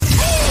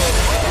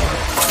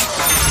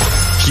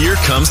Here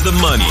comes the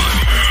money.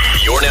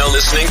 You're now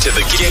listening to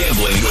the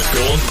Gambling with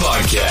Gold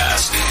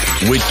podcast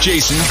with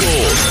Jason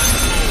Gold.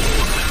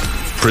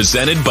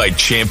 Presented by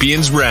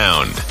Champions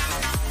Round.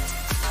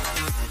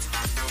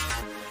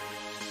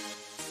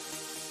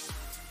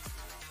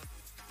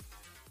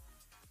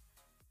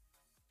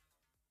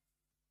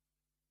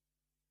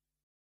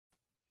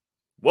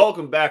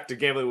 Welcome back to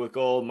Gambling with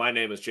Gold. My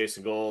name is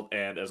Jason Gold,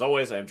 and as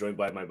always, I am joined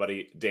by my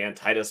buddy Dan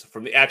Titus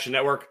from the Action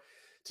Network.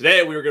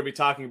 Today, we are going to be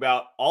talking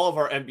about all of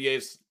our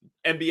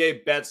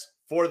NBA bets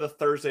for the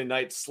Thursday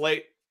night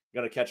slate.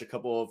 We're going to catch a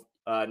couple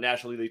of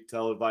nationally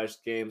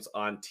televised games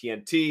on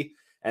TNT,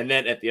 and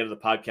then at the end of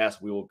the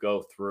podcast, we will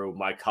go through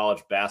my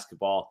college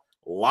basketball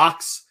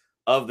locks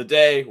of the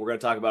day. We're going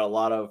to talk about a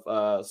lot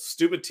of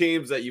stupid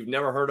teams that you've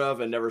never heard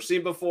of and never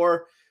seen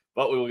before,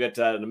 but we will get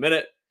to that in a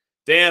minute.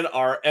 Dan,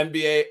 our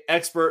NBA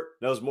expert,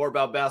 knows more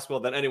about basketball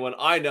than anyone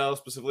I know,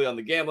 specifically on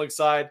the gambling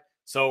side.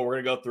 So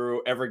we're going to go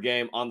through every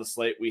game on the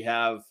slate. We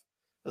have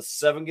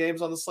 7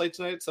 games on the slate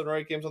tonight, 7 or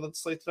 8 games on the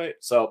slate tonight.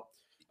 So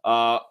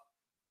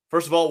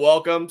first of all,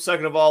 welcome.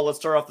 Second of all, let's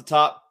start off the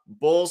top.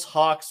 Bulls,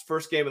 Hawks,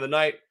 first game of the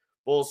night.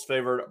 Bulls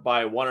favored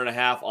by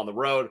 1.5 on the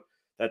road.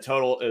 That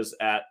total is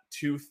at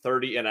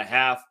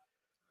 230.5.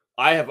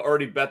 I have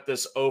already bet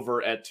this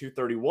over at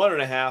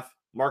 231.5.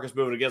 Marcus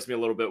moving against me a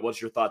little bit.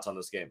 What's your thoughts on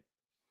this game?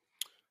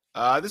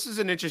 This is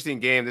an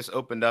interesting game. This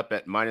opened up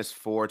at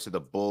 -4 to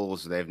the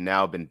Bulls. They've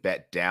now been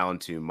bet down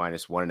to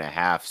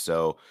 -1.5.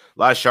 So a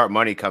lot of sharp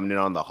money coming in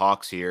on the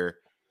Hawks here.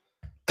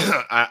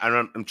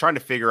 I'm trying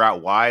to figure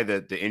out why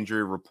the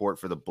injury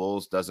report for the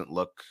Bulls doesn't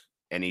look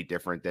any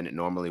different than it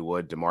normally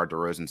would. DeMar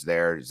DeRozan's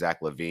there,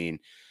 Zach LaVine,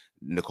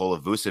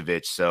 Nikola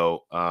Vucevic.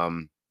 So,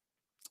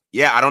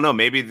 yeah, I don't know.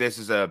 Maybe this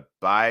is a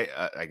buy,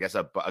 I guess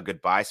a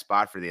good buy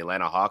spot for the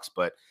Atlanta Hawks,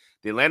 but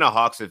the Atlanta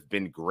Hawks have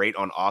been great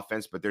on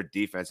offense, but their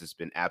defense has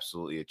been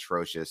absolutely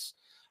atrocious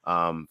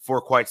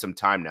for quite some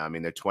time now. I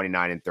mean, they're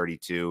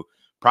 29-32,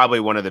 probably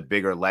one of the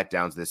bigger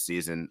letdowns this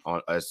season,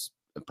 as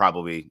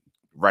probably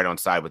right on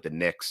side with the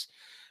Knicks.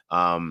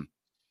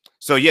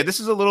 So, yeah,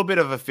 this is a little bit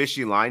of a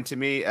fishy line to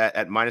me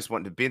at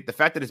 -1. The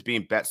fact that it's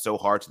being bet so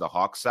hard to the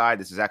Hawks side,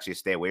 this is actually a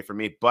stay away from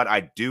me, but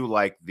I do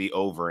like the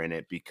over in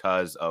it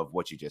because of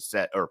what you just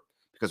said, or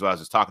because what I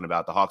was just talking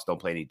about. The Hawks don't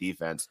play any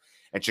defense.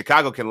 And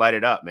Chicago can light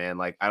it up, man.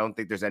 Like, I don't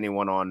think there's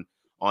anyone on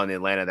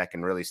Atlanta that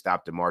can really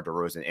stop DeMar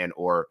DeRozan and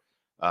or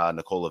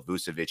Nikola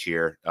Vucevic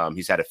here.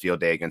 He's had a field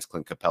day against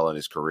Clint Capella in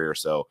his career.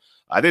 So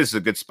I think this is a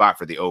good spot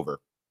for the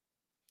over.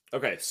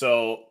 Okay,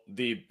 so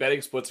the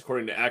betting splits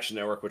according to Action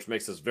Network, which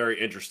makes this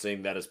very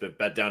interesting, that has been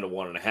bet down to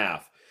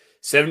 1.5.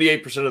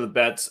 78% of the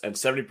bets and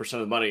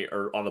 70% of the money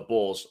are on the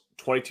Bulls.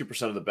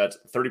 22% of the bets,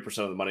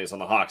 30% of the money is on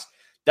the Hawks.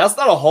 That's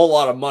not a whole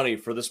lot of money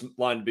for this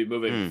line to be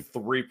moving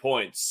 3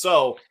 points.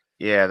 So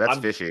yeah, that's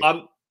fishy.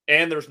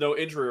 And there's no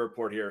injury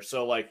report here.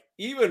 So, like,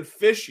 even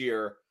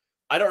fishier,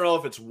 I don't know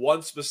if it's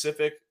one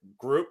specific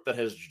group that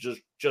has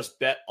just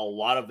bet a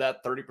lot of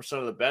that 30%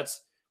 of the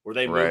bets where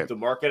they moved the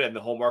market and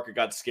the whole market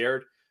got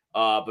scared.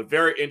 But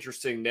very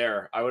interesting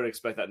there. I would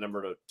expect that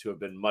number to have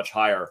been much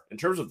higher. In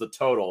terms of the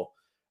total,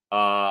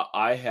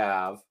 I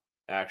have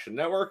Action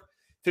Network.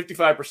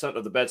 55%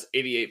 of the bets,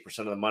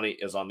 88% of the money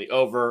is on the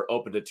over.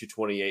 Opened at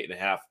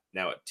 228.5,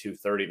 now at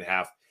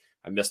 230.5.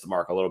 I missed the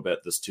mark a little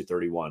bit, this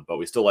 231, but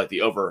we still like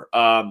the over.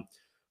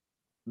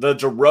 The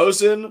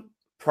DeRozan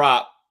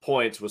prop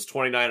points was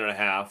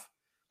 29.5.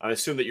 I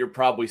assume that you're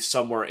probably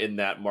somewhere in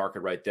that market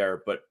right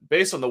there. But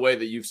based on the way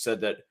that you've said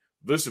that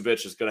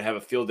Vucevic is going to have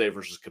a field day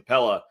versus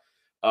Capella,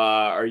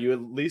 are you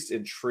at least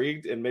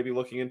intrigued and maybe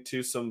looking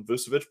into some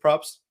Vucevic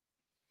props?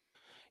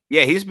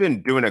 Yeah, he's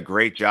been doing a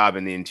great job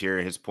in the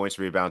interior. His points,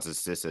 rebounds,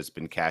 assists has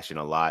been cashing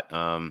a lot.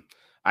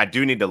 I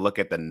do need to look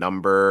at the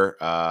number.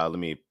 Let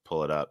me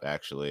pull it up,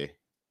 actually.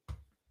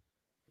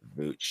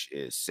 Vooch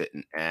is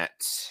sitting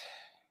at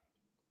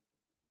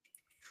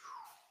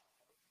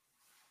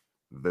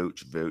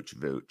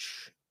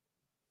Vooch.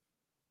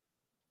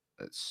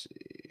 Let's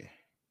see.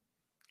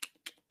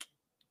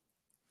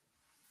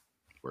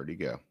 Where'd he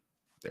go?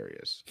 There he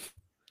is.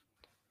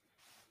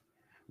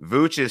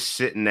 Vooch is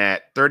sitting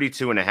at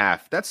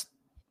 32.5.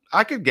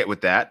 I could get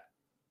with that.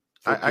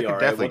 I could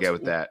definitely get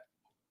with that.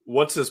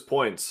 What's his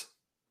points?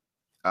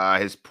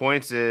 His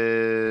points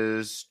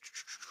is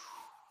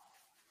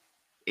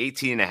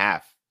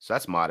 18.5. So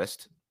that's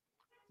modest.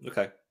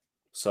 Okay.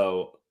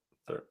 So,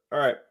 all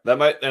right. That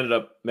might end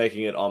up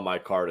making it on my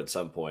card at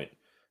some point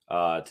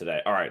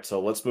today. All right. So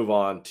let's move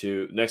on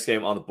to next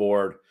game on the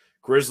board.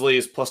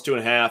 Grizzlies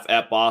 +2.5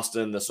 at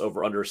Boston. This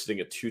over-under is sitting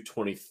at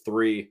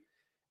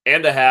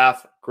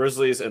 223.5.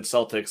 Grizzlies and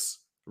Celtics.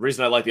 The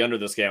reason I like the under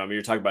this game, I mean,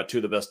 you're talking about two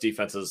of the best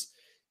defenses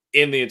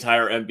in the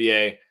entire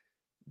NBA.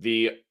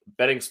 The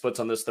betting splits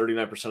on this,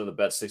 39% of the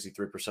bets,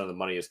 63% of the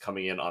money is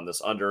coming in on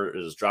this under. It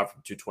has dropped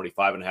from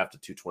 225.5 to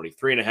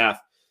 223.5.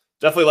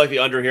 Definitely like the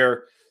under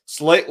here.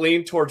 Slight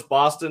lean towards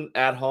Boston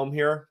at home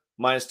here,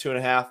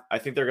 -2.5. I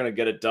think they're going to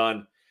get it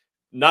done.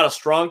 Not a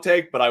strong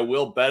take, but I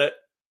will bet it.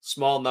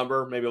 Small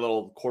number, maybe a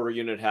little quarter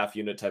unit, half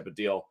unit type of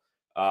deal.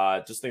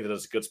 Just think that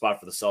it's a good spot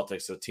for the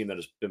Celtics, a team that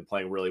has been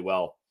playing really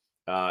well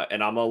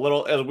And I'm a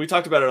little, as we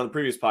talked about it on the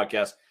previous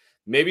podcast,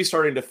 maybe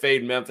starting to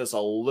fade Memphis a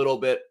little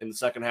bit in the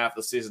second half of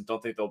the season.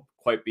 Don't think they'll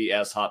quite be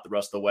as hot the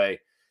rest of the way.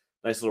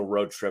 Nice little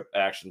road trip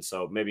action.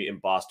 So maybe in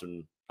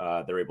Boston,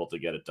 they're able to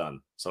get it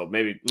done. So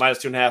maybe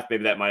 -2.5,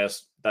 maybe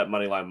that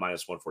money line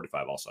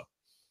 -145 also.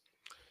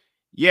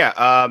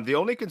 Yeah, the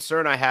only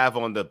concern I have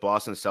on the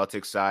Boston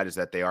Celtics side is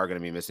that they are going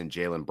to be missing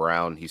Jaylen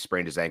Brown. He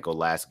sprained his ankle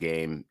last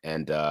game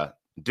and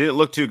didn't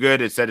look too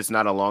good. It said it's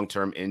not a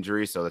long-term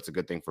injury, so that's a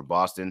good thing for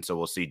Boston. So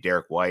we'll see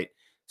Derek White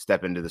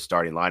step into the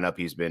starting lineup.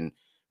 He's been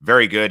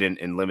very good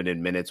in limited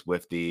minutes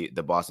with the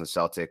Boston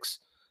Celtics.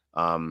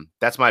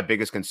 That's my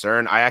biggest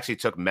concern. I actually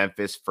took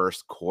Memphis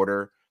first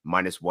quarter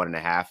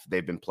 -1.5.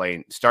 They've been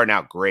starting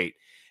out great.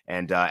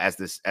 And as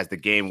the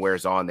game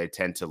wears on, they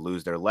tend to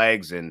lose their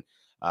legs and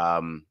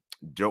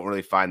don't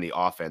really find the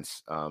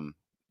offense.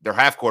 Their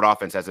half-court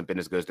offense hasn't been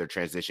as good as their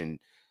transition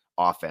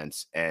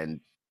offense.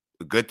 And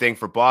the good thing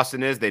for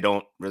Boston is they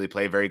don't really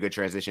play very good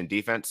transition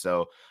defense.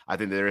 So I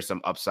think there is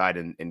some upside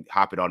in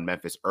hopping on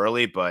Memphis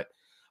early. But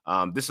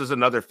this is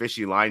another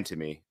fishy line to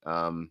me.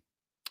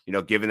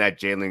 Given that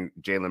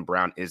Jaylen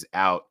Brown is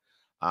out,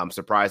 I'm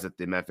surprised that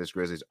the Memphis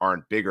Grizzlies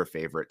aren't bigger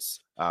favorites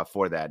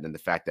for that. And the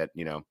fact that,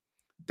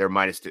 they're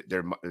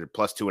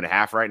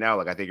 +2.5 right now.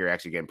 Like, I think you're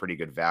actually getting pretty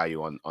good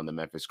value on the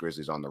Memphis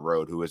Grizzlies on the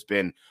road, who has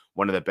been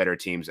one of the better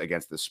teams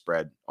against the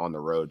spread on the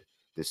road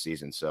this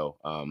season. So,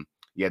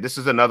 this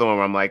is another one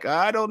where I'm like,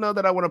 I don't know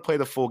that I want to play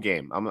the full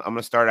game. I'm going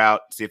to start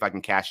out, see if I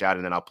can cash out,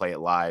 and then I'll play it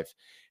live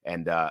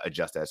and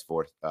adjust as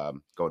forth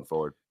going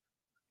forward.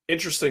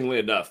 Interestingly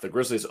enough, the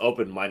Grizzlies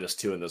opened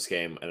 -2 in this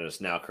game, and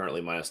it's now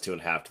currently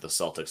 -2.5 to the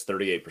Celtics.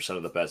 38%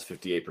 of the bets,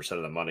 58%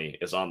 of the money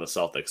is on the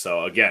Celtics.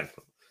 So again,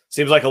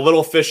 seems like a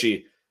little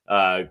fishy,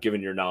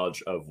 given your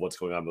knowledge of what's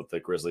going on with the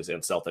Grizzlies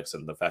and Celtics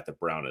and the fact that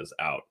Brown is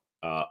out.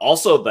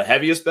 Also, the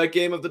heaviest bet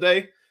game of the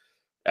day,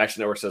 Action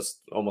Network says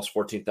almost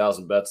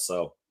 14,000 bets.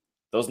 So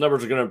those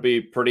numbers are going to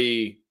be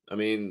pretty,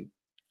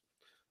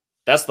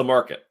 that's the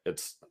market.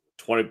 It's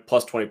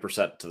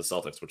 +20% to the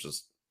Celtics, which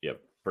is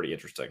pretty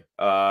interesting.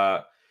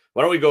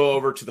 Why don't we go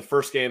over to the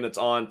first game that's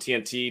on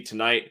TNT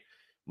tonight?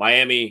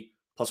 Miami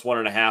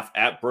 +1.5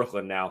 at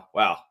Brooklyn now.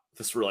 Wow,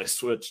 this really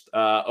switched.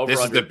 This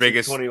is the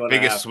biggest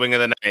swing of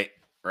the night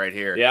right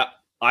here. Yeah,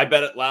 I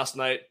bet it last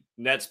night.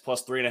 Nets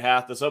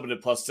 +3.5. This opened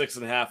at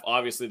 +6.5.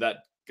 Obviously,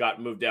 that got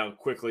moved down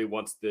quickly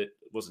once it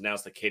was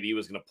announced that KD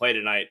was going to play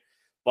tonight.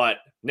 But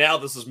now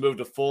this has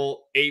moved a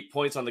full 8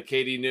 points on the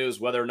KD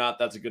news. Whether or not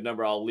that's a good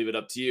number, I'll leave it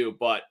up to you.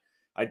 But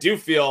I do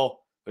feel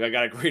like I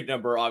got a great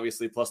number,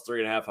 obviously,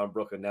 +3.5 on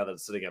Brooklyn now that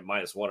it's sitting at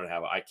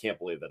 -1.5. I can't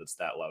believe that it's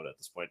that low at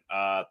this point.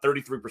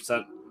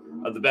 33%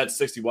 of the bets,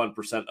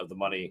 61% of the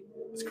money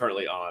is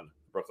currently on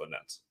Brooklyn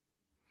Nets.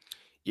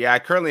 Yeah, I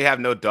currently have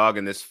no dog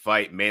in this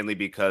fight, mainly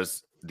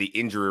because the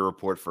injury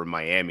report for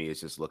Miami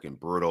is just looking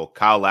brutal.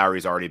 Kyle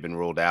Lowry's already been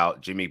ruled out.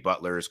 Jimmy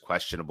Butler is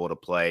questionable to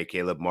play.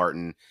 Caleb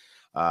Martin,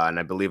 and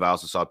I believe I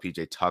also saw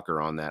PJ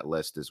Tucker on that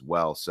list as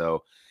well.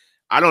 So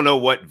I don't know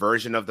what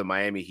version of the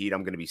Miami Heat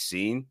I'm going to be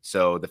seeing.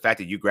 So the fact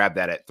that you grabbed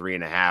that at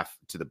 3.5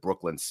 to the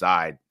Brooklyn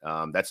side,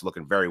 that's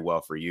looking very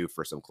well for you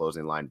for some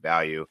closing line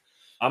value.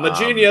 I'm a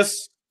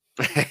genius.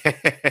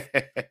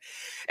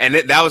 And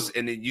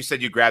you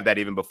said you grabbed that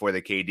even before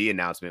the KD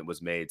announcement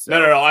was made. So,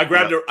 no. I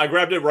grabbed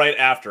it right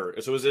after.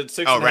 So it was at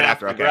 6.5. Oh, right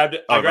after. Okay.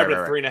 I grabbed it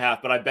at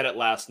 3.5, but I bet it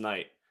last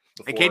night.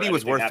 And KD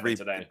was worth 3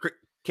 today.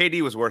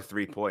 KD was worth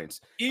 3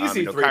 points.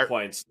 Easy 3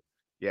 points.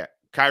 Yeah.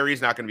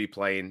 Kyrie's not going to be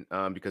playing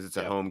because it's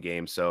a home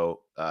game.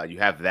 So you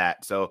have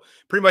that. So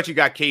pretty much you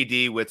got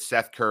KD with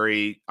Seth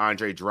Curry,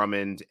 Andre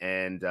Drummond,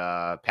 and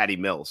Patty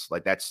Mills.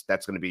 Like that's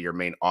going to be your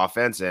main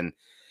offense. And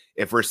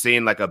if we're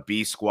seeing like a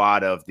B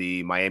squad of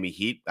the Miami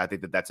Heat, I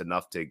think that's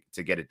enough to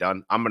get it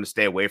done. I'm going to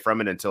stay away from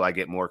it until I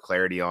get more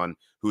clarity on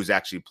who's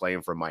actually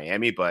playing for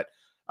Miami. But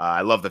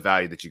I love the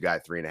value that you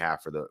got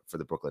 3.5 for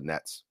the Brooklyn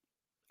Nets.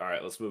 All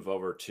right, let's move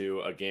over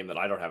to a game that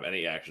I don't have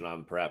any action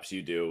on. Perhaps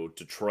you do.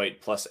 Detroit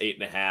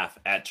 +8.5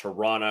 at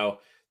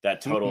Toronto.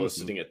 That total is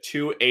sitting at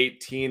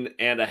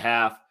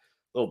 218.5.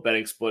 Little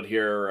betting split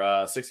here.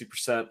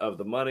 60% of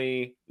the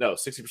money. No,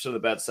 60% of the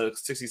bets.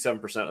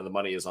 67% of the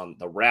money is on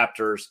the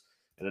Raptors.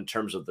 And in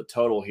terms of the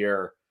total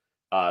here,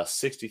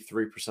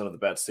 63% of the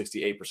bets,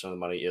 68% of the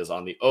money is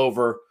on the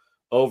over.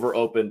 Over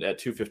opened at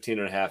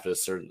 215.5.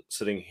 Is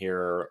sitting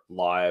here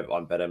live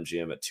on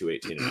BetMGM at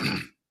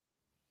 218.5.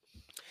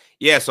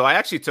 Yeah, so I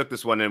actually took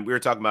this one, and we were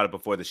talking about it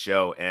before the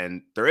show,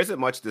 and there isn't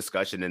much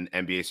discussion in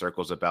NBA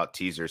circles about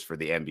teasers for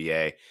the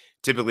NBA.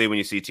 Typically, when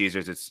you see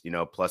teasers, it's,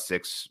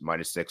 +6,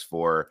 -6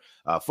 for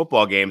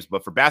football games,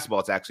 but for basketball,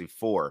 it's actually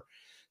 4.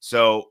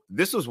 So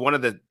this was one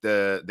of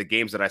the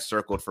games that I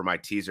circled for my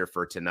teaser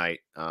for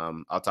tonight.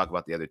 I'll talk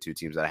about the other 2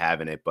 teams that I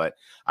have in it, but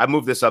I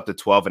moved this up to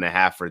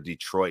 12.5 for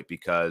Detroit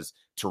because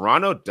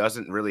Toronto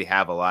doesn't really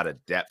have a lot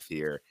of depth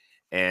here.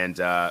 And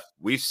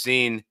we've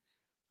seen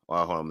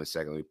hold on a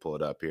second. Let me pull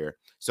it up here.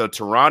 So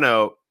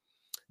Toronto,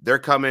 they're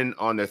coming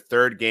on their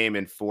 3rd game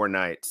in 4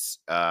 nights.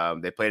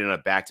 They played in a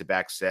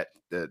back-to-back set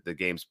the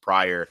games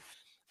prior.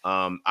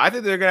 I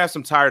think they're going to have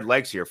some tired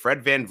legs here.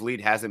 Fred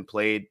VanVleet hasn't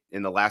played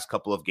in the last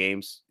couple of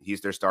games.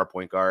 He's their star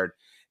point guard.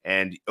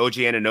 And OG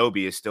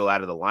Anunoby is still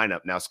out of the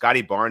lineup. Now,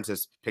 Scotty Barnes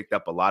has picked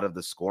up a lot of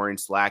the scoring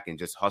slack and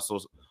just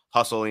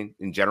hustling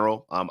in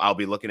general. I'll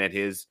be looking at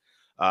his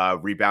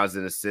rebounds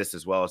and assists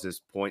as well as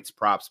his points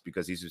props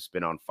because he's just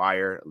been on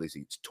fire. At least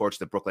he's torched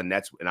the Brooklyn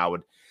Nets. And I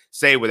would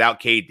say without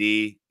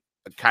KD,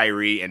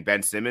 Kyrie, and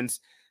Ben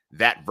Simmons,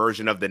 that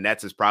version of the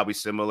Nets is probably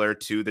similar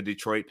to the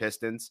Detroit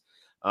Pistons.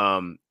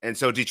 And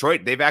so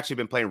Detroit, they've actually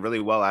been playing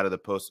really well out of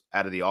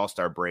the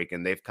All-Star break,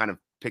 and they've kind of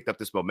picked up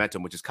this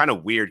momentum, which is kind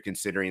of weird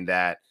considering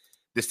that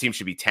this team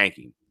should be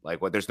tanking. Like,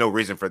 there's no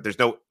reason for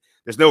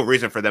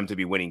them to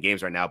be winning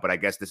games right now. But I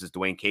guess this is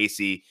Dwayne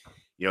Casey,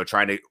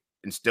 trying to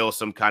instill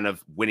some kind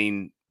of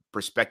winning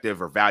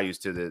perspective or values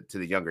to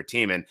the younger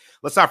team. And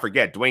let's not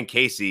forget, Dwayne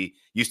Casey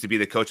used to be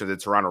the coach of the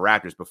Toronto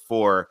Raptors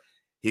before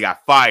he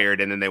got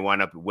fired, and then they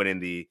wound up winning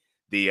the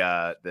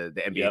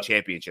NBA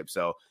championship.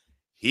 So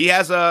he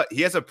has a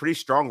pretty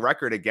strong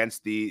record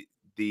against the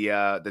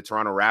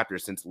Toronto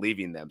Raptors since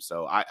leaving them.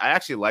 So I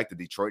actually like the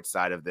Detroit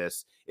side of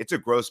this. It's a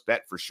gross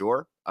bet for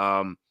sure.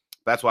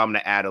 That's why I'm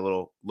going to add a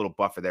little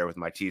buffer there with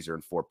my teaser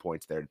and 4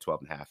 points there to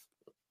 12.5.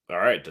 All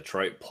right,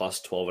 Detroit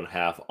plus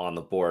 12.5 on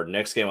the board.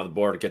 Next game on the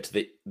board, get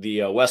to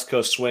the West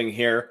Coast swing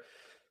here.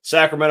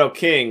 Sacramento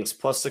Kings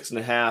plus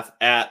 6.5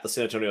 at the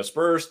San Antonio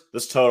Spurs.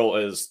 This total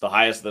is the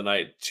highest of the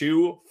night,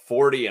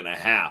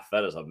 240.5.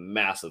 That is a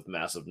massive,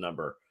 massive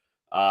number.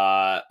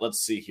 Let's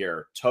see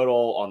here.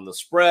 Total on the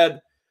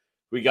spread.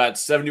 We got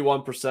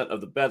 71% of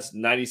the bets,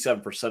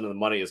 97% of the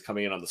money is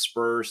coming in on the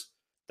Spurs.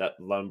 That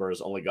number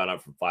has only gone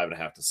up from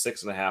 5.5 to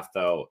 6.5,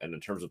 though. And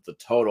in terms of the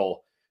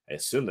total, I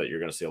assume that you're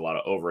going to see a lot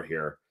of over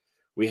here.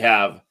 We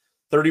have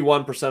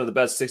 31% of the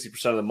bets,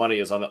 60% of the money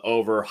is on the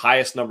over.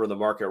 Highest number in the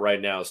market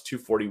right now is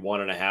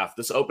 241.5.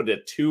 This opened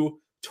at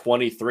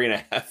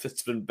 223.5.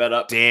 It's been bet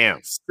up.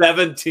 Damn.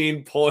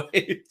 17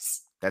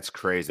 points. That's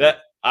crazy.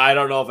 I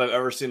don't know if I've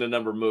ever seen a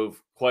number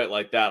move quite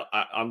like that.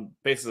 I'm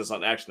basing this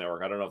on Action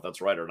Network. I don't know if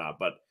that's right or not,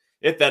 but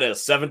if that is,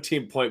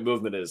 17-point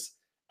movement is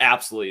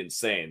absolutely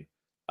insane.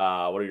 What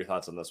are your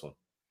thoughts on this one?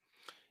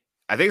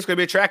 I think it's going to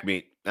be a track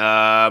meet.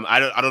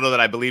 I don't know that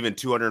I believe in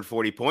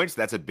 240 points.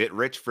 That's a bit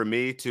rich for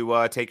me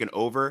to take an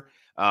over.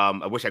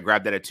 I wish I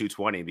grabbed that at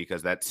 220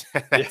 because that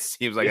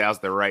seems like that was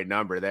the right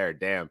number there.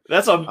 Damn.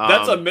 That's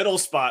a middle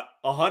spot.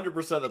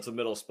 100% that's a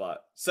middle spot.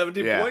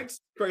 17 points?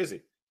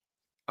 Crazy.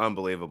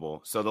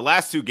 Unbelievable. So the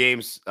last two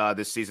games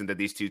this season that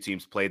these two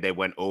teams played, they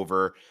went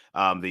over.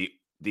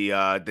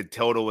 The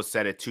total was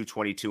set at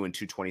 222 and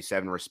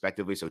 227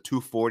 respectively. So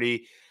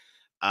 240.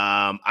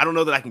 I don't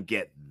know that I can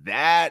get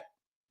that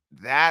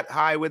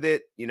high with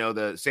it.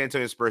 The San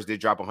Antonio Spurs did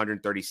drop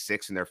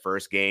 136 in their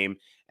first game,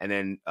 and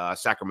then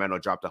Sacramento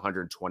dropped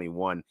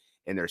 121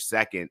 in their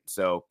second.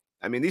 So,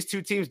 I mean, these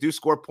two teams do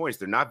score points.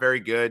 They're not very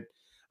good.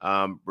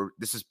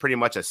 This is pretty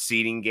much a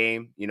seeding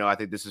game. I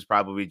think this is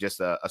probably just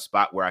a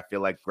spot where I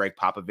feel like Greg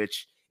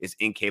Popovich is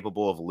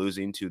incapable of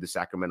losing to the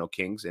Sacramento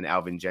Kings and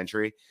Alvin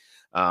Gentry.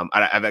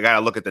 I've got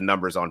to look at the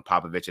numbers on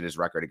Popovich and his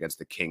record against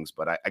the Kings,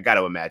 but I got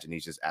to imagine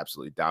he's just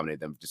absolutely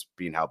dominated them, just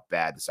being how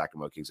bad the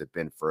Sacramento Kings have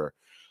been for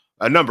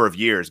a number of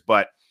years.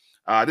 But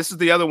this is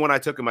the other one I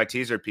took in my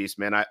teaser piece,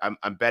 man.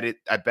 I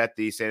bet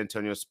the San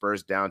Antonio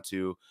Spurs down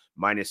to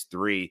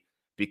 -3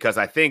 because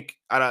I think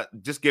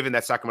just given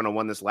that Sacramento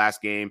won this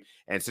last game,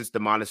 and since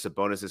Domantas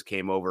Sabonis has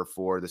came over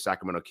for the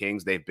Sacramento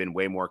Kings, they've been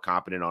way more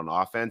competent on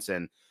offense,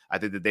 and I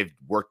think that they've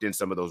worked in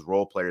some of those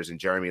role players in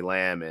Jeremy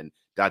Lamb and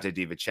Dante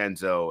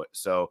DiVincenzo.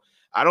 So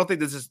I don't think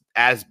this is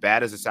as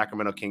bad as the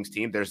Sacramento Kings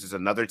team. There's just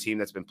another team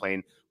that's been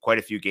playing quite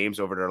a few games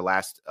over the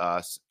last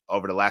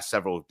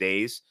several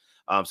days.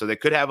 So they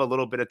could have a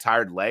little bit of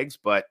tired legs,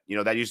 but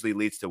that usually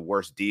leads to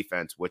worse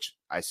defense, which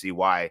I see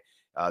why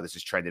this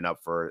is trending up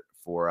for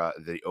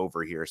the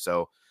over here.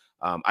 So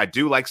I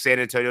do like San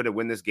Antonio to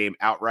win this game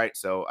outright.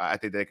 So I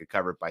think they could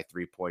cover it by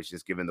 3 points,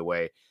 just given the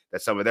way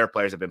that some of their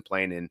players have been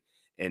playing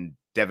in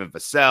Devin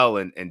Vassell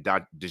and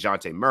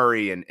DeJounte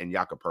Murray and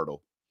Jakob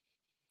Poeltl.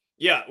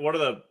 Yeah, one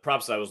of the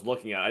props I was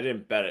looking at, I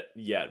didn't bet it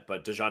yet,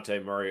 but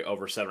DeJounte Murray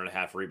over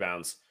 7.5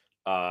 rebounds.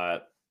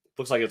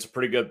 Looks like it's a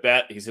pretty good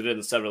bet. He's hit it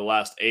in 7 of the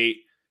last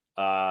 8.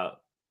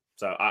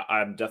 So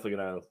I'm definitely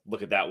going to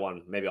look at that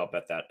one. Maybe I'll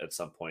bet that at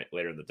some point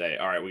later in the day.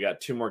 All right, we got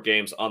 2 more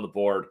games on the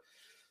board.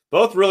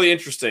 Both really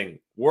interesting.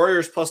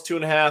 Warriors plus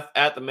 2.5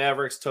 at the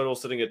Mavericks. Total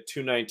sitting at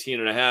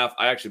 219.5.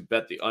 I actually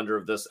bet the under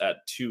of this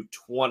at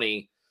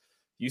 220.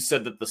 You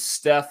said that the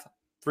Steph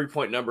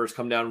 3-point numbers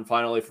come down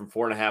finally from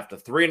 4.5 to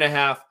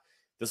 3.5.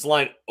 This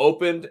line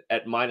opened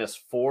at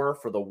 -4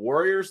 for the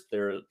Warriors.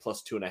 They're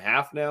plus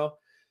 2.5 now.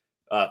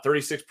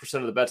 36%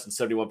 of the bets and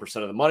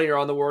 71% of the money are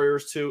on the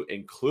Warriors too,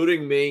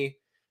 including me.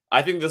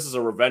 I think this is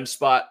a revenge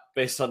spot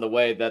based on the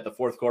way that the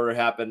fourth quarter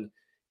happened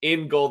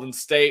in Golden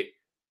State.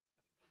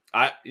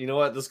 You know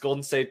what? This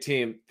Golden State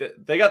team,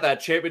 they got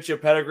that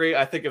championship pedigree.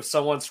 I think if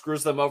someone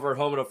screws them over at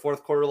home in a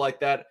fourth quarter like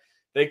that,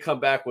 they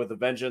come back with a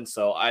vengeance.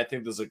 So I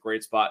think this is a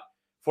great spot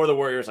for the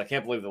Warriors. I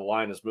can't believe the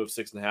line has moved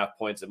 6.5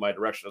 points in my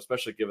direction,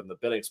 especially given the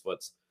betting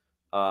splits.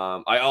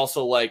 I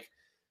also like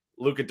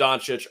Luka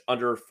Doncic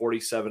under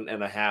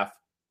 47.5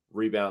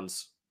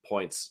 rebounds,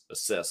 points,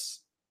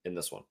 assists in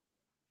this one.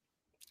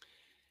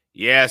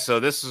 Yeah, so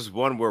this is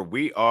one where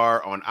we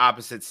are on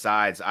opposite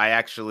sides. I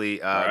actually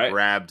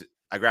grabbed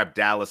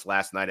Dallas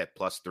last night at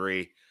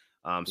 +3.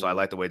 So I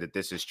like the way that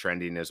this is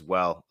trending as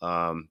well,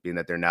 being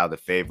that they're now the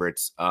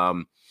favorites.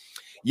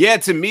 Yeah,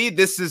 to me,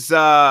 this is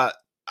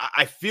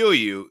I feel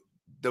you.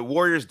 The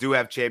Warriors do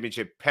have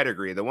championship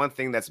pedigree. The one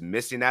thing that's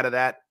missing out of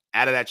that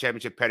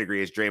championship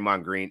pedigree is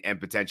Draymond Green and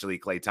potentially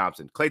Klay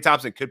Thompson. Klay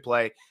Thompson could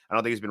play. I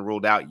don't think he's been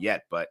ruled out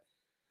yet, but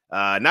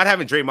not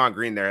having Draymond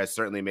Green there has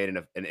certainly made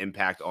an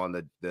impact on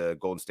the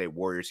Golden State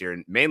Warriors here,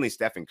 and mainly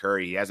Stephen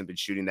Curry. He hasn't been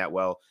shooting that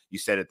well. You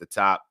said at the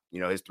top,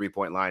 his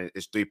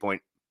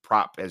 3-point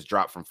prop has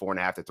dropped from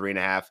 4.5 to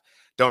 3.5.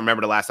 Don't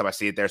remember the last time I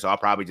see it there, so I'll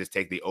probably just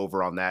take the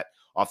over on that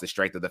off the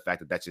strength of the fact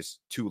that that's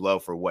just too low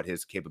for what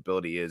his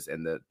capability is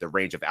and the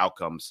range of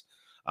outcomes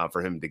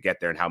for him to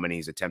get there and how many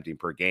he's attempting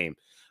per game.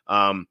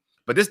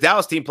 But this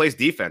Dallas team plays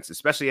defense,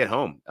 especially at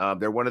home.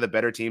 They're one of the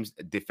better teams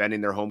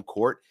defending their home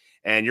court.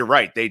 And you're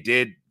right. They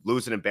did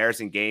lose an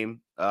embarrassing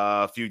game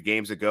a few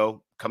games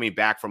ago, coming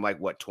back from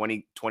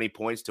 20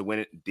 points to win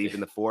it deep in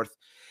the fourth.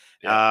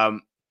 Yeah.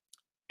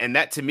 And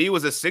that to me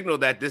was a signal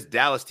that this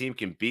Dallas team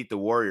can beat the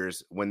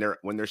Warriors when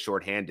they're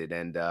shorthanded.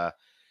 And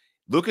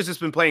Luka's has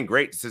been playing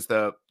great since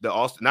the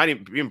All-Star, not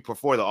even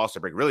before the All-Star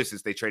break, really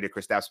since they traded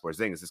Kristaps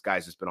Porzingis. This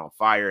guy's just been on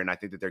fire, and I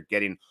think that they're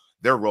getting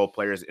their role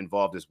players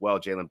involved as well.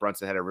 Jalen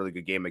Brunson had a really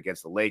good game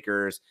against the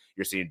Lakers.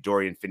 You're seeing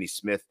Dorian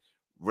Finney-Smith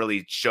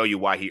really show you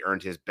why he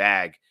earned his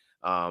bag.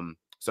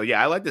 So,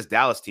 yeah, I like this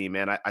Dallas team,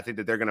 man. I think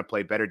that they're going to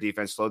play better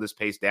defense, slow this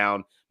pace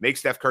down, make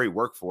Steph Curry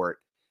work for it.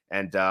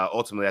 And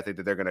ultimately, I think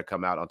that they're going to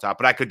come out on top.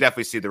 But I could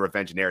definitely see the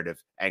revenge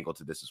narrative angle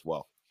to this as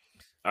well.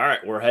 All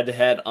right, we're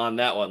head-to-head on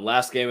that one.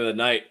 Last game of the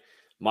night,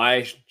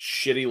 my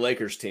shitty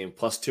Lakers team,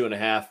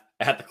 +2.5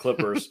 at the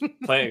Clippers,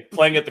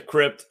 playing at the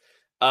Crypt.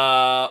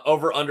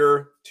 Over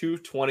under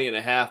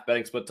 220.5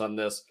 betting splits on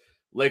this.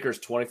 Lakers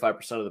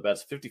 25% of the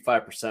bets,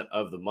 55%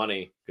 of the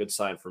money. Good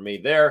sign for me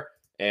there.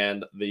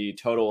 And the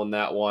total in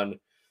that one,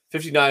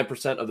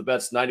 59% of the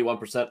bets,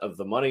 91% of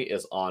the money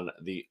is on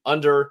the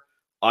under.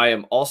 I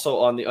am also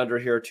on the under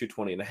here,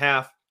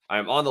 220.5. I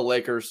am on the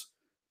Lakers.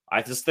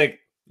 I just think,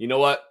 you know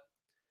what?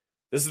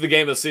 This is the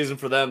game of the season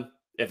for them.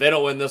 If they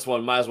don't win this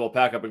one, might as well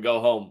pack up and go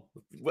home.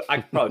 I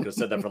probably could have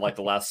said that for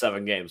the last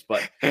 7 games,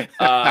 but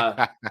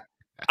I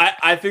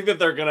think that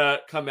they're going to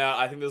come out.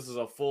 I think this is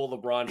a full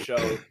LeBron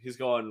show. He's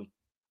going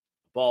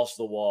balls to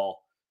the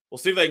wall. We'll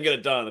see if they can get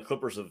it done. The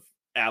Clippers have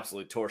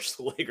absolutely torched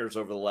the Lakers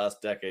over the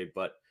last decade,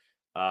 but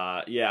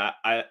I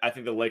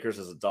think the Lakers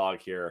as a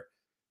dog here,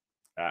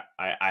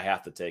 I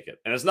have to take it.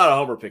 And it's not a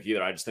homer pick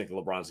either. I just think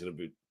LeBron's going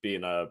to be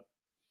in a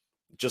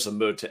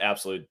mood to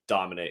absolutely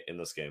dominate in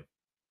this game.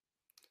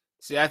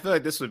 See, I feel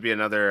like this would be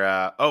another.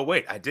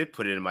 I did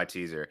put it in my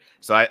teaser.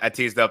 So I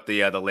teased up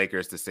the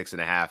Lakers to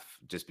 6.5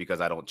 just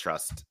because I don't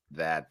trust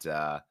that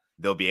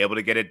they'll be able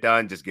to get it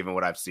done. Just given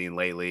what I've seen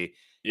lately,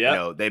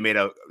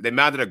 they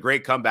mounted a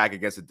great comeback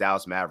against the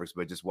Dallas Mavericks,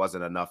 but it just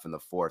wasn't enough in the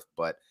fourth.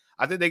 But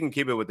I think they can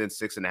keep it within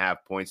 6.5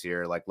 points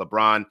here. Like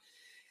LeBron,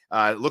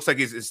 looks like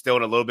he's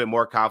instilling a little bit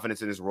more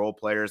confidence in his role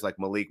players. Like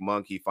Malik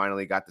Monk, he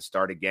finally got the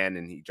start again,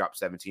 and he dropped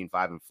 17,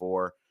 5, and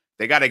 4.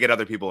 They got to get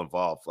other people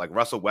involved, like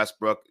Russell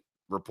Westbrook.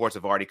 Reports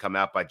have already come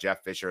out by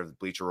Jeff Fisher of the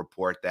Bleacher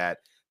Report that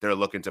they're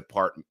looking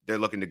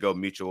to go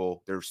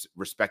mutual their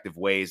respective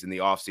ways in the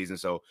offseason.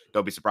 So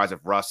don't be surprised if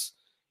Russ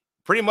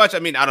pretty much, I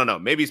don't know,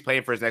 maybe he's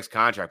playing for his next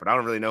contract, but I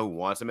don't really know who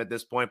wants him at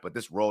this point. But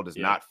this role does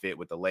not fit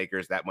with the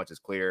Lakers. That much is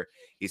clear.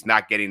 He's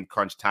not getting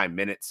crunch time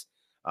minutes,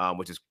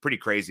 which is pretty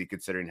crazy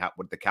considering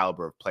what the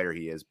caliber of player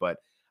he is. But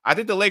I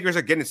think the Lakers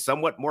are getting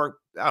somewhat more,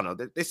 I don't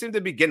know, they seem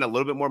to be getting a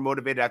little bit more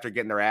motivated after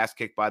getting their ass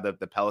kicked by the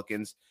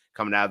Pelicans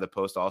coming out of the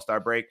post-All-Star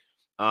break.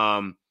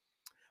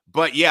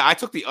 But yeah, I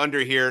took the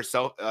under here.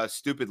 So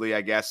stupidly,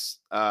 I guess,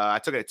 I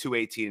took it at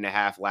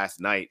 218.5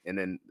 last night. And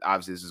then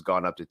obviously this has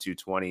gone up to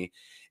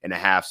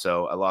 220.5.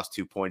 So I lost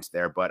 2 points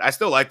there, but I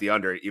still like the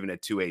under even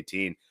at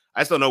 218.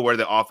 I still know where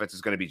the offense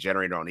is going to be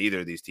generated on either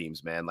of these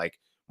teams, man. Like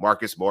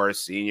Marcus Morris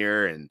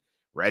Sr. and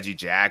Reggie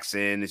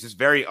Jackson. It's just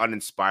very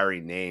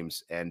uninspiring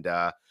names. And,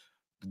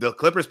 the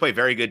Clippers play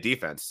very good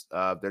defense.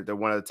 They're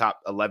one of the top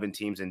 11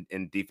 teams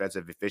in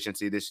defensive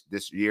efficiency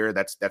this year.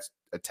 That's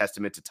a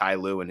testament to Ty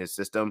Lue and his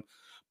system.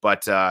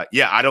 But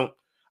I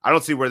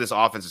don't see where this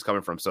offense is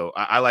coming from. So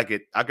I like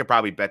it. I could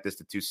probably bet this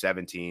to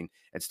 217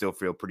 and still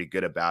feel pretty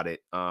good about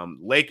it.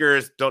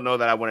 Lakers, don't know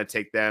that I want to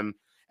take them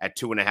at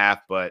 2.5,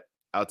 but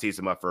I'll tease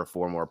them up for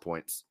 4 more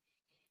points.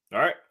 All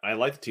right, I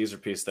like the teaser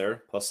piece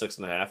there,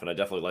 +6.5, and I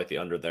definitely like the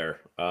under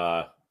there.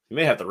 You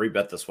may have to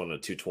rebet this one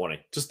at 220.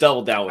 Just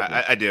double down with me.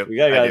 I do. You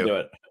gotta do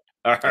it.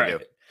 All right.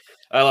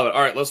 I love it.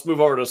 All right, let's move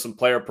over to some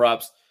player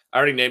props. I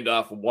already named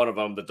off one of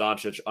them, the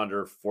Doncic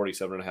under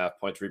 47.5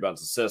 points,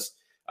 rebounds, assists.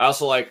 I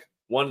also like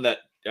one that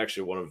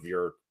actually one of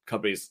your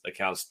company's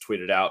accounts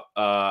tweeted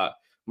out.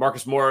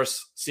 Marcus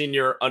Morris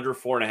Sr. under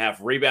 4.5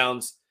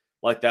 rebounds.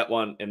 like that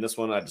one. In this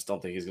one, I just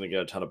don't think he's going to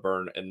get a ton of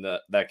burn in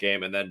that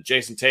game. And then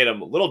Jason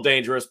Tatum, a little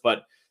dangerous, but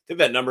I think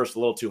that number is a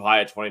little too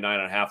high at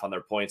 29.5 on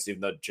their points,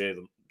 even though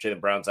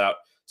Jaylen Brown's out.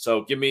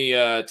 So give me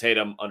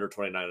Tatum under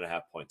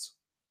 29.5 points.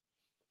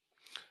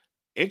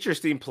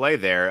 Interesting play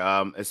there,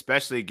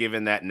 especially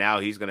given that now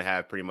he's going to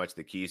have pretty much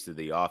the keys to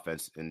the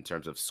offense in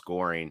terms of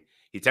scoring.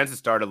 He tends to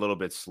start a little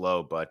bit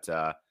slow, but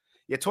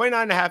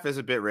 29.5 is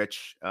a bit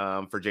rich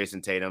for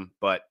Jason Tatum.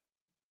 But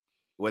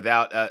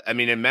without,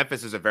 and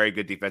Memphis is a very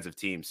good defensive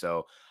team,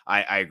 so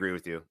I agree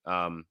with you.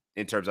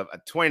 In terms of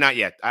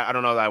 29, I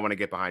don't know that I want to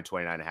get behind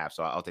 29.5,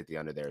 so I'll take the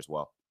under there as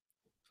well.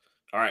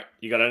 All right,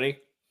 you got any?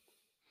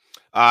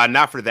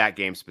 Not for that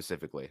game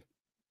specifically.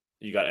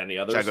 You got any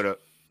others? Should I go to?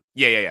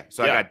 Yeah.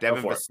 So I got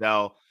Devin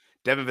Vassell.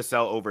 Devin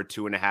Vassell over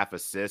 2.5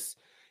 assists.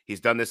 He's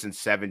done this in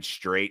 7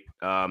 straight.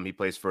 He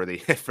plays for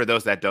for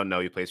those that don't know,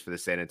 he plays for the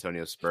San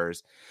Antonio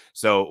Spurs.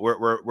 So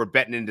we're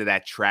betting into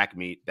that track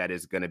meet that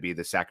is going to be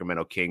the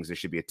Sacramento Kings. There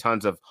should be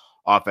tons of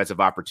offensive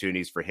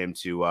opportunities for him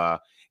to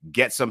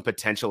get some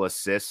potential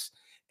assists.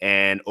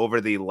 And over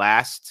the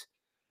last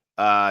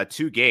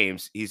 2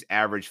 games, he's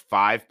averaged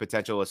 5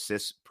 potential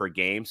assists per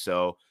game.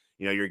 So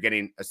you're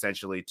getting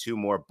essentially 2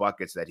 more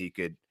buckets that he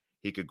could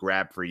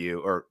grab for you,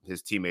 or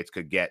his teammates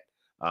could get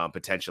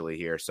potentially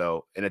here.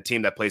 So in a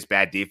team that plays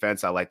bad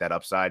defense, I like that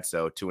upside.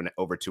 So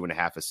over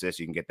 2.5 assists,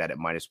 you can get that at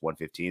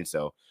 -115.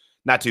 So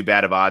not too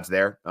bad of odds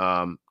there,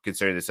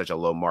 considering it's such a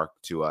low mark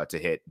to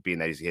hit, being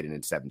that he's hitting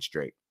in 7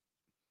 straight.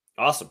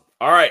 Awesome.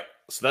 All right.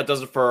 So that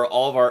does it for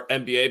all of our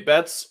NBA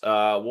bets.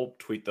 We'll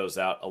tweet those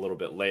out a little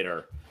bit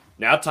later.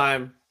 Now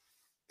time,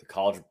 the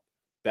college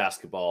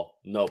basketball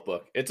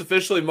notebook. It's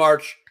officially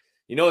March.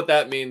 You know what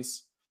that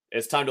means.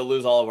 It's time to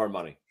lose all of our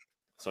money.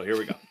 So here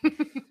we go.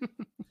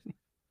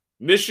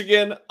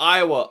 Michigan,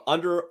 Iowa,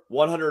 under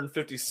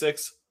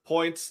 156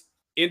 points.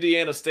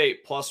 Indiana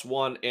State,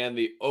 +1, and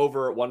the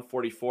over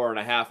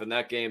 144.5 in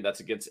that game.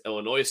 That's against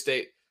Illinois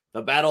State.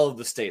 The battle of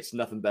the states.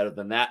 Nothing better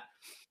than that.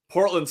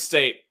 Portland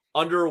State,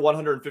 under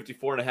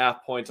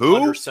 154.5 points. Who?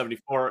 Under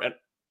 74. And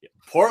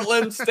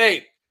Portland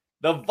State.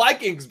 The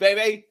Vikings,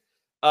 baby.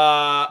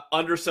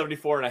 Under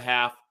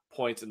 74.5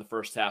 points in the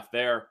first half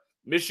there.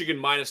 Michigan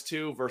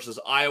 -2 versus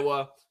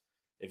Iowa.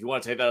 If you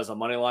want to take that as a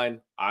money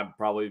line, I'm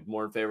probably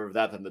more in favor of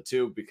that than the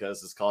 2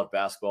 because it's college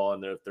basketball,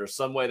 and there's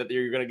some way that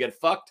you're going to get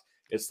fucked.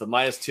 It's the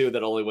 -2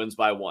 that only wins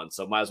by 1,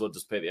 so might as well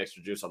just pay the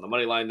extra juice on the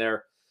money line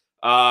there.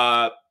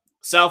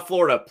 South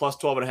Florida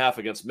 +12.5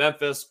 against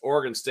Memphis.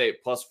 Oregon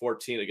State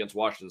 +14 against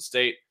Washington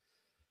State.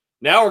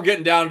 Now we're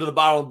getting down to the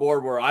bottom of the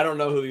board where I don't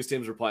know who these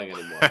teams are playing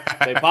anymore.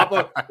 They pop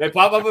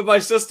up in my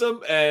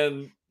system,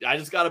 and I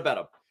just got to bet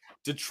them.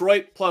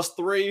 Detroit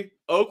 +3,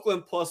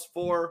 Oakland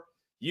 +4,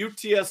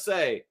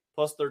 UTSA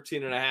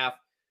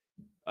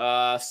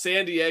 +13.5,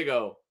 San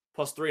Diego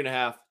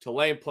 +3.5,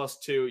 Tulane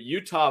 +2,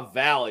 Utah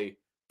Valley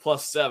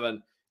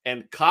 +7,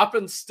 and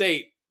Coppin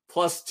State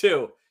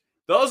 +2.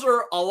 Those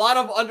are a lot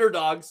of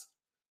underdogs.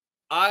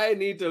 I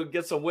need to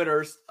get some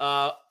winners.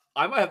 I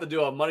might have to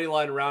do a money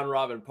line round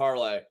robin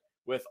parlay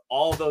with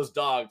all those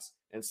dogs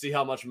and see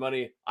how much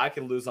money I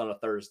can lose on a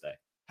Thursday.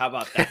 How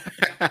about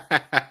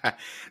that?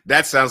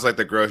 That sounds like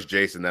the gross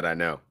Jason that I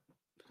know.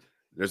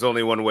 There's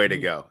only one way to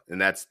go, and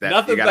that's that.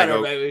 Nothing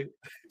better, baby.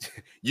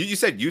 You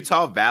said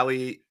Utah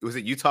Valley. Was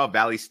it Utah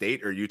Valley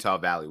State or Utah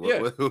Valley?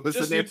 What was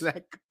the name of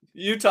that?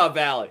 Utah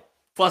Valley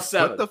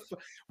 +7.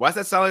 Why does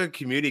that sound like a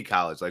community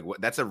college? Like, what?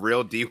 That's a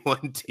real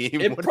D1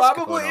 team. It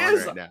probably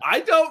is. Right,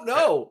 I don't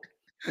know.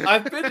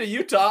 I've been to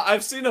Utah.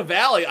 I've seen a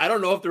valley. I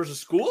don't know if there's a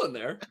school in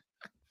there.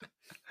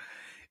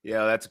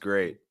 Yeah, that's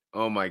great.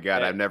 Oh my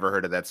God, I've never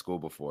heard of that school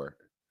before.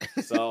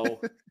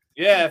 So,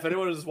 yeah, if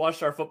anyone has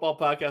watched our football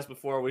podcast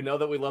before, we know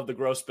that we love the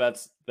gross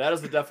bets. That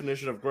is the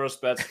definition of gross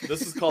bets.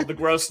 This is called the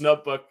Gross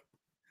Notebook.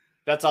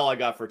 That's all I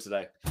got for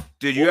today.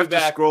 Dude, you have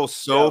to scroll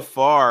so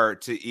far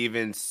to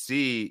even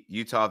see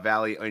Utah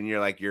Valley on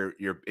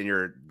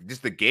your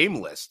just the game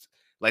list.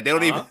 Like they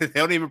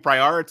don't even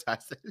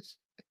prioritize this.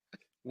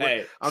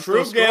 Hey,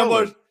 true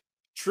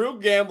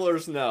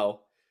gamblers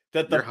know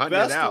that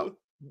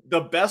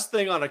the best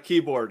thing on a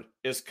keyboard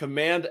is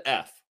Command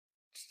F.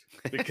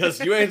 Because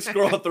you ain't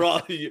scrolling through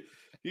all you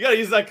got to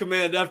use that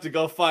Command F to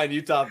go find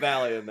Utah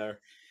Valley in there.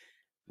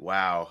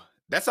 Wow.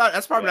 That's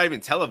probably not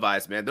even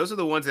televised, man. Those are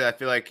the ones that I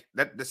feel like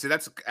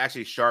that's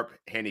actually sharp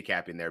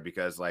handicapping there,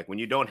 because like when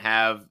you don't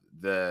have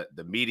the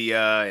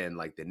media and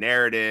like the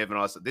narrative and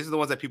all this, these are the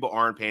ones that people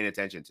aren't paying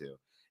attention to,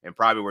 and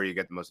probably where you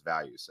get the most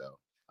value. So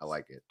I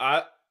like it.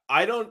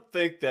 I don't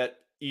think that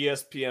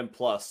ESPN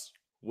Plus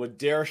would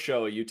dare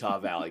show a Utah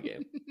Valley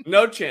game.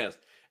 No chance.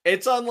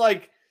 It's on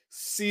like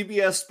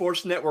CBS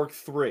Sports Network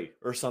 3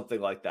 or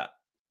something like that.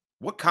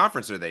 What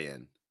conference are they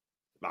in?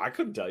 I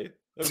couldn't tell you.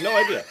 I have no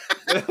idea.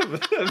 I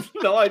have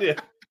no idea.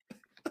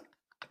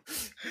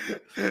 You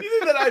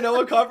think that I know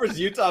what conference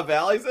Utah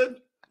Valley's in?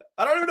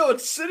 I don't even know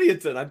what city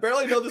it's in. I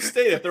barely know the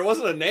state. If there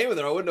wasn't a name in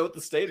there, I wouldn't know what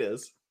the state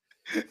is.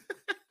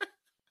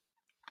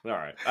 All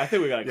right. I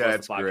think we got to Yeah,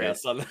 close the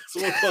it's podcast on this.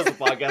 We'll close the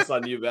podcast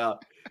on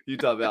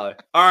Utah Valley.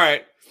 All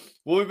right.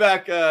 We'll be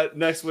back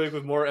next week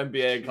with more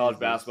NBA and college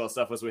basketball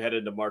stuff as we head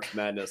into March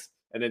Madness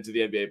and into the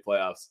NBA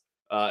playoffs.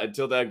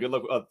 Until then, good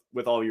luck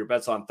with all of your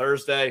bets on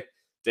Thursday.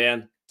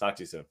 Dan, talk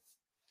to you soon.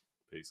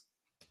 Peace.